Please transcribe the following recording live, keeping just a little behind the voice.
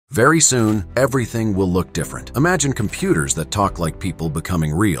Very soon, everything will look different. Imagine computers that talk like people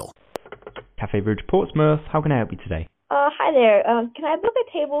becoming real. Cafe Bridge Portsmouth, how can I help you today? Hi there. Can I book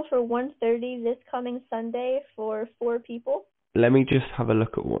a table for 1:30 this coming Sunday for 4 people? Let me just have a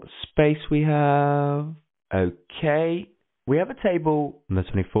look at what space we have. Okay. We have a table on the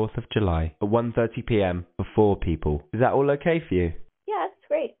 24th of July at 1:30 p.m. for 4 people. Is that all okay for you? Yeah, that's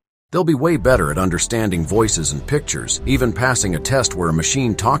great. They'll be way better at understanding voices and pictures, even passing a test where a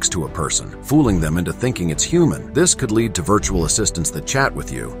machine talks to a person, fooling them into thinking it's human. This could lead to virtual assistants that chat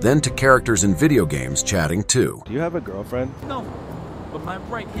with you, then to characters in video games chatting too. Do you have a girlfriend? No, but my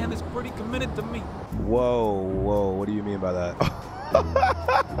right hand is pretty committed to me. Whoa, what do you mean by that?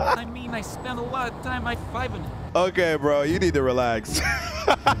 I mean, I spend a lot of time high-fiving it. Okay, bro, you need to relax.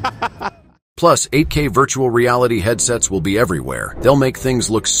 Plus, 8K virtual reality headsets will be everywhere. They'll make things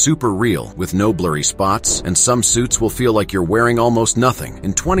look super real, with no blurry spots, and some suits will feel like you're wearing almost nothing.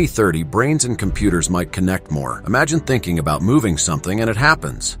 In 2030, brains and computers might connect more. Imagine thinking about moving something and it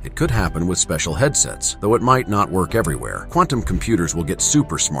happens. It could happen with special headsets, though it might not work everywhere. Quantum computers will get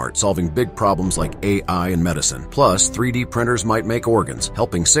super smart, solving big problems like AI and medicine. Plus, 3D printers might make organs,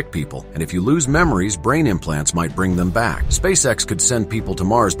 helping sick people. And if you lose memories, brain implants might bring them back. SpaceX could send people to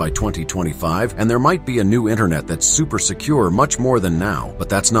Mars by 2025, and there might be a new internet that's super secure, much more than now. But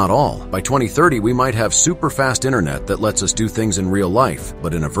that's not all. By 2030, we might have super fast internet that lets us do things in real life,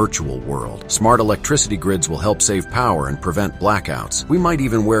 but in a virtual world. Smart electricity grids will help save power and prevent blackouts. We might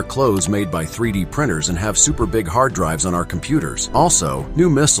even wear clothes made by 3D printers and have super big hard drives on our computers. Also, new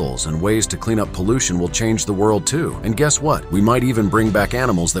missiles and ways to clean up pollution will change the world too. And guess what? We might even bring back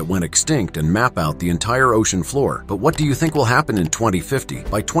animals that went extinct and map out the entire ocean floor. But what do you think will happen in 2050?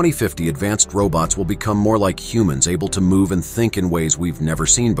 By 2050, advanced robots will become more like humans, able to move and think in ways we've never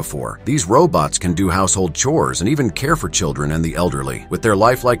seen before. These robots can do household chores and even care for children and the elderly. With their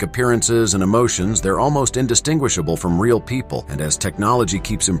lifelike appearances and emotions, they're almost indistinguishable from real people. And as technology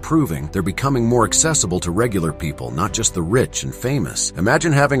keeps improving, they're becoming more accessible to regular people, not just the rich and famous.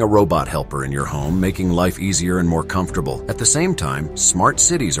 Imagine having a robot helper in your home, making life easier and more comfortable. At the same time, smart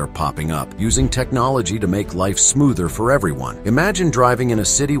cities are popping up, using technology to make life smoother for everyone. Imagine driving in a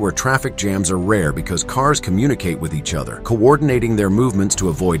city where traffic jams are rare because cars communicate with each other, coordinating their movements to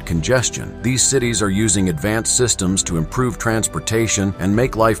avoid congestion. These cities are using advanced systems to improve transportation and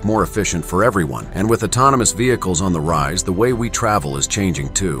make life more efficient for everyone. And with autonomous vehicles on the rise, the way we travel is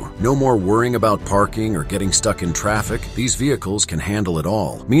changing too. No more worrying about parking or getting stuck in traffic. These vehicles can handle it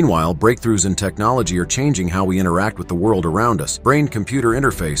all. Meanwhile, breakthroughs in technology are changing how we interact with the world around us. Brain-computer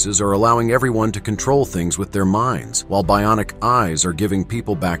interfaces are allowing everyone to control things with their minds, while bionic eyes are giving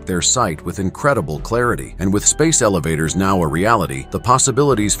people back their sight with incredible clarity. And with space elevators now a reality, the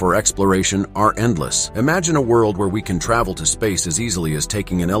possibilities for exploration are endless. Imagine a world where we can travel to space as easily as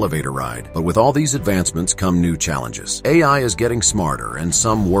taking an elevator ride. But with all these advancements come new challenges. AI is getting smarter, and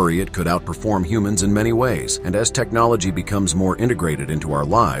some worry it could outperform humans in many ways. And as technology becomes more integrated into our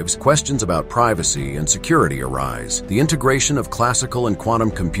lives, questions about privacy and security arise. The integration of classical and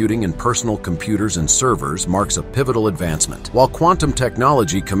quantum computing in personal computers and servers marks a pivotal advancement. While quantum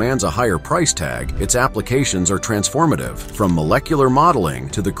technology commands a higher price tag, its applications are transformative, from molecular modeling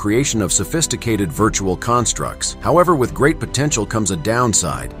to the creation of sophisticated virtual constructs. However, with great potential comes a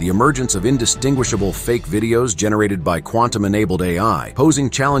downside: the emergence of indistinguishable fake videos generated by quantum-enabled AI, posing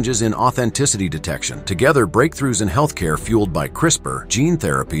challenges in authenticity detection. Together, breakthroughs in healthcare fueled by CRISPR, gene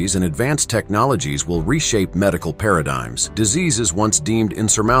therapies, and advanced technologies will reshape medical paradigms. Diseases once deemed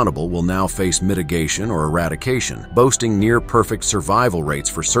insurmountable will now face mitigation or eradication, boasting near-perfect survival rates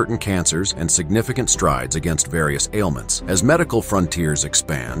for certain cancers and significant strides against various ailments. As medical frontiers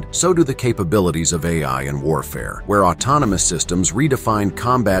expand, so do the capabilities of AI in warfare, where autonomous systems redefine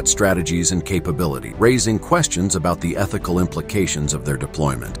combat strategies and capability, raising questions about the ethical implications of their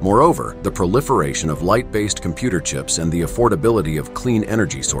deployment. Moreover, the proliferation of light-based computer chips and the affordability of clean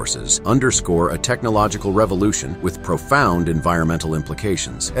energy sources underscore a technological revolution with profound environmental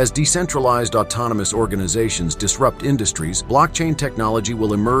implications. As decentralized autonomous organizations disrupt industries, blockchain technology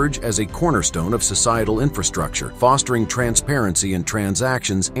will emerge as a cornerstone of societal infrastructure, fostering transparency in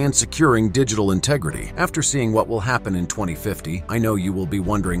transactions and securing digital integrity. After seeing what will happen in 2050, I know you will be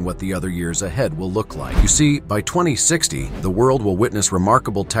wondering what the other years ahead will look like. You see, by 2060, the world will witness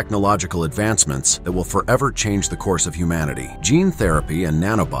remarkable technological advancements that will forever change the course of humanity. Gene therapy and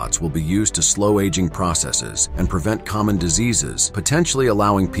nanobots will be used to slow aging processes and prevent common diseases, potentially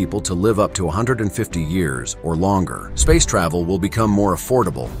allowing people to live up to 150 years or longer. Space travel will become more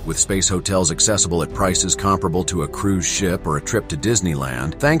affordable, with with space hotels accessible at prices comparable to a cruise ship or a trip to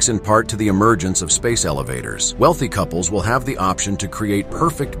Disneyland, thanks in part to the emergence of space elevators. Wealthy couples will have the option to create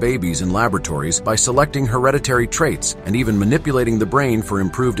perfect babies in laboratories by selecting hereditary traits and even manipulating the brain for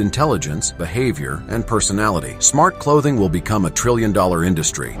improved intelligence, behavior, and personality. Smart clothing will become a trillion-dollar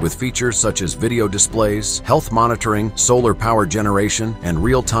industry with features such as video displays, health monitoring, solar power generation, and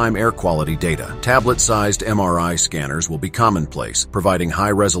real-time air quality data. Tablet-sized MRI scanners will be commonplace, providing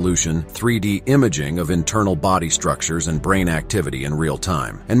high-resolution, 3D imaging of internal body structures and brain activity in real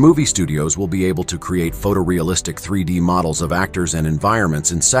time. And movie studios will be able to create photorealistic 3D models of actors and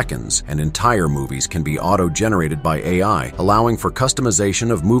environments in seconds, and entire movies can be auto-generated by AI, allowing for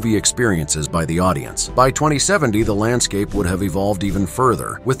customization of movie experiences by the audience. By 2070, the landscape would have evolved even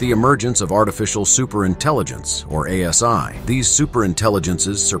further, with the emergence of artificial superintelligence, or ASI. These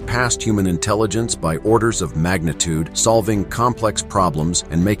superintelligences surpassed human intelligence by orders of magnitude, solving complex problems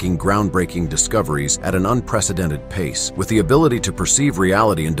and making groundbreaking discoveries at an unprecedented pace. With the ability to perceive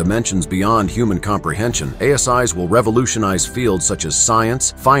reality in dimensions beyond human comprehension, ASIs will revolutionize fields such as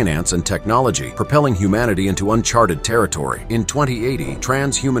science, finance, and technology, propelling humanity into uncharted territory. In 2080,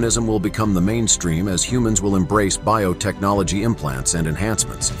 transhumanism will become the mainstream as humans will embrace biotechnology implants and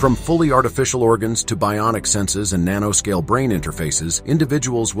enhancements. From fully artificial organs to bionic senses and nanoscale brain interfaces,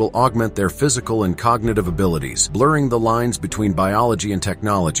 individuals will augment their physical and cognitive abilities, blurring the lines between biology and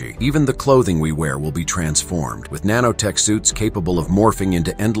technology. Even the clothing we wear will be transformed, with nanotech suits capable of morphing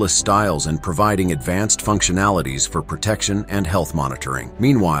into endless styles and providing advanced functionalities for protection and health monitoring.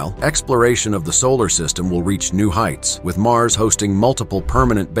 Meanwhile, exploration of the solar system will reach new heights, with Mars hosting multiple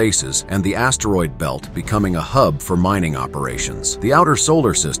permanent bases and the asteroid belt becoming a hub for mining operations. The outer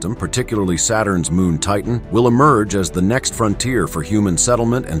solar system, particularly Saturn's moon Titan, will emerge as the next frontier for human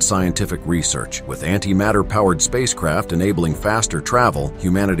settlement and scientific research. With antimatter-powered spacecraft enabling faster travel,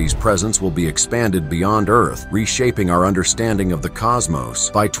 humanity's presence will be expanded beyond Earth, reshaping our understanding of the cosmos.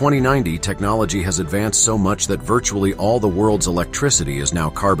 By 2090, technology has advanced so much that virtually all the world's electricity is now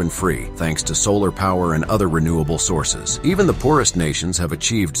carbon-free, thanks to solar power and other renewable sources. Even the poorest nations have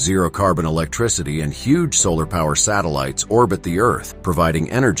achieved zero-carbon electricity, and huge solar power satellites orbit the Earth, providing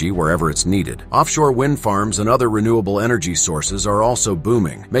energy wherever it's needed. Offshore wind farms and other renewable energy sources are also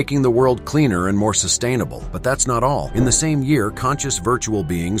booming, making the world cleaner and more sustainable. But that's not all. In the same year, conscious virtual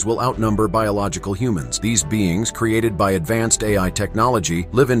beings will outnumber biological humans. These beings, created by advanced AI technology,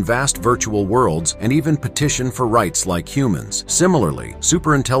 live in vast virtual worlds and even petition for rights like humans. Similarly,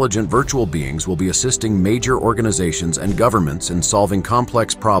 superintelligent virtual beings will be assisting major organizations and governments in solving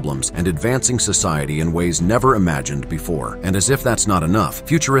complex problems and advancing society in ways never imagined before. And as if that's not enough,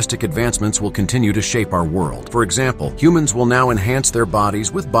 futuristic advancements will continue to shape our world. For example, humans will now enhance their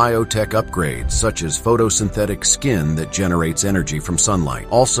bodies with biotech upgrades, such as photosynthetic skin that generates energy from sunlight.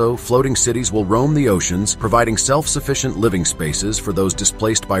 Also, floating cities will roam the oceans, providing self-sufficient living spaces for those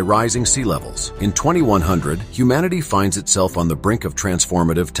displaced by rising sea levels. In 2100, humanity finds itself on the brink of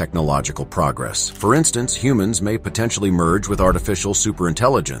transformative technological progress. For instance, humans may potentially merge with artificial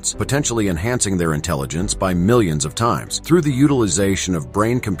superintelligence, potentially enhancing their intelligence by millions of times. Through the utilization of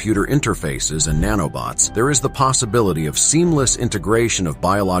brain-computer interfaces and nanobots, there is the possibility of seamless integration of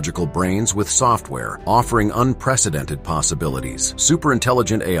biological brains with software, offering unprecedented possibilities.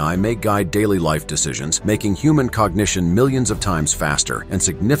 Superintelligent AI may guide daily life decisions, making human cognition millions of times faster and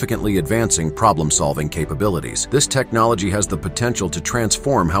significantly advancing problem-solving capabilities. This technology has the potential to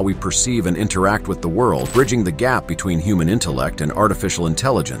transform how we perceive and interact with the world, bridging the gap between human intellect and artificial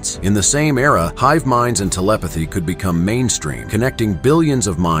intelligence. In the same era, hive minds and telepathy could become mainstream, connecting billions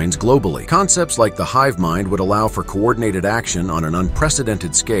of minds globally. Concepts like the hive mind would allow for coordinated action on an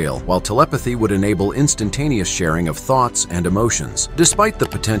unprecedented scale, while telepathy would enable instantaneous sharing of thoughts and emotions. Despite the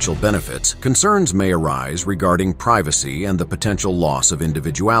potential benefits, concerns may arise regarding privacy and the potential loss of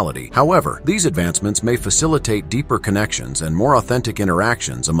individuality. However, these advancements may facilitate deeper connections and more authentic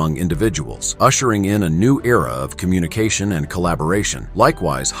interactions among individuals, ushering in a new era of communication and collaboration.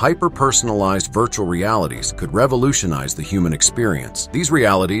 Likewise, hyper-personalized virtual realities could revolutionize the human experience. These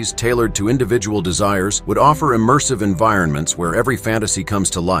realities, tailored to individual desires, would offer immersive environments where every fantasy comes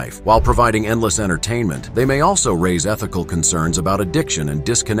to life. While providing endless entertainment, they may also raise ethical concerns about addiction and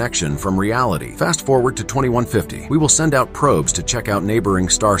disconnection from reality. Fast forward to 2150, we will send out probes to check out neighboring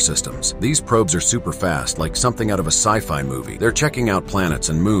star systems. These probes are super fast, like something out of a sci-fi movie. They're checking out planets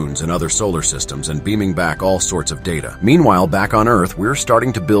and moons and other solar systems and beaming back all sorts of data. Meanwhile, back on Earth, we're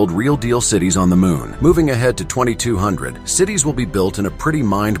starting to build real-deal cities on the moon. Moving ahead to 2200, cities will be built in a pretty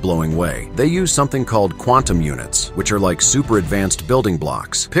mind-blowing way. They use something called quantum units, which are like super advanced building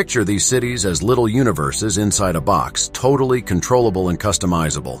blocks. Picture these cities as little universes inside a box, totally controllable scalable and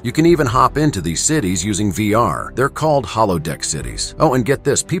customizable. You can even hop into these cities using VR. They're called holodeck cities. Oh, and get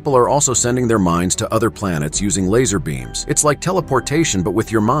this, people are also sending their minds to other planets using laser beams. It's like teleportation, but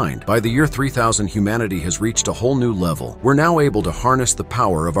with your mind. By the year 3000, humanity has reached a whole new level. We're now able to harness the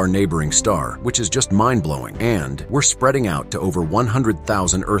power of our neighboring star, which is just mind-blowing. And we're spreading out to over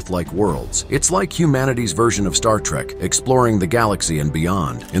 100,000 Earth-like worlds. It's like humanity's version of Star Trek, exploring the galaxy and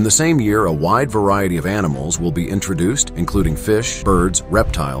beyond. In the same year, a wide variety of animals will be introduced, including fish, birds,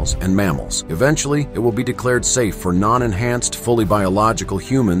 reptiles, and mammals. Eventually, it will be declared safe for non-enhanced, fully biological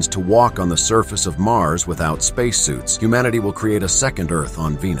humans to walk on the surface of Mars without spacesuits. Humanity will create a second Earth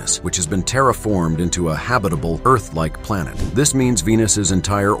on Venus, which has been terraformed into a habitable, Earth-like planet. This means Venus's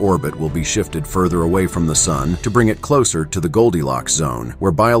entire orbit will be shifted further away from the Sun to bring it closer to the Goldilocks zone,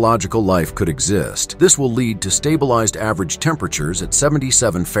 where biological life could exist. This will lead to stabilized average temperatures at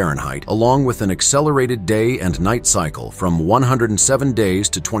 77 Fahrenheit, along with an accelerated day and night cycle from 107 days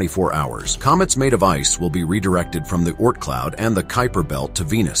to 24 hours. Comets made of ice will be redirected from the Oort cloud and the Kuiper belt to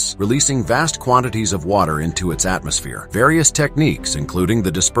Venus, releasing vast quantities of water into its atmosphere. Various techniques, including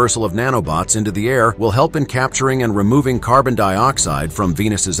the dispersal of nanobots into the air, will help in capturing and removing carbon dioxide from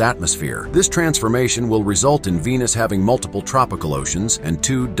Venus's atmosphere. This transformation will result in Venus having multiple tropical oceans and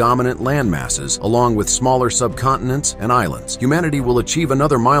 2 dominant land masses, along with smaller subcontinents and islands. Humanity will achieve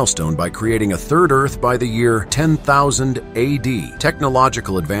another milestone by creating a third Earth by the year 10,000 AD.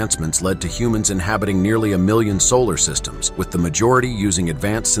 Technological advancements led to humans inhabiting nearly 1 million solar systems, with the majority using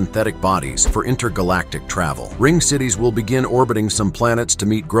advanced synthetic bodies for intergalactic travel. Ring cities will begin orbiting some planets to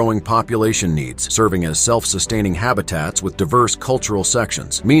meet growing population needs, serving as self-sustaining habitats with diverse cultural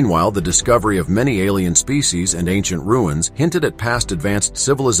sections. Meanwhile, the discovery of many alien species and ancient ruins hinted at past advanced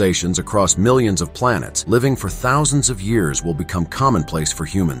civilizations across millions of planets. Living for thousands of years will become commonplace for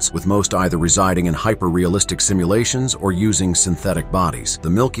humans, with most either residing in hyper-realistic simulations or using synthetic bodies. The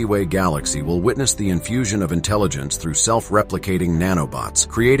Milky Way galaxy will witness the infusion of intelligence through self-replicating nanobots,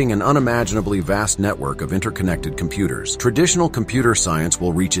 creating an unimaginably vast network of interconnected computers. Traditional computer science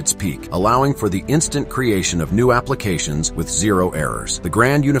will reach its peak, allowing for the instant creation of new applications with zero errors. The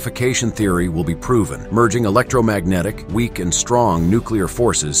grand unification theory will be proven, merging electromagnetic, weak and strong nuclear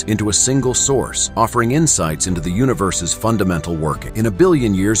forces into a single source, offering insights into the universe's fundamental working. In 1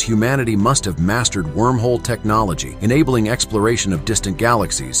 billion years, humanity must have mastered wormhole technology, enabling exploration of distant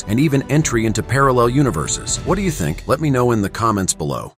galaxies and even entry into parallel universes. What do you think? Let me know in the comments below.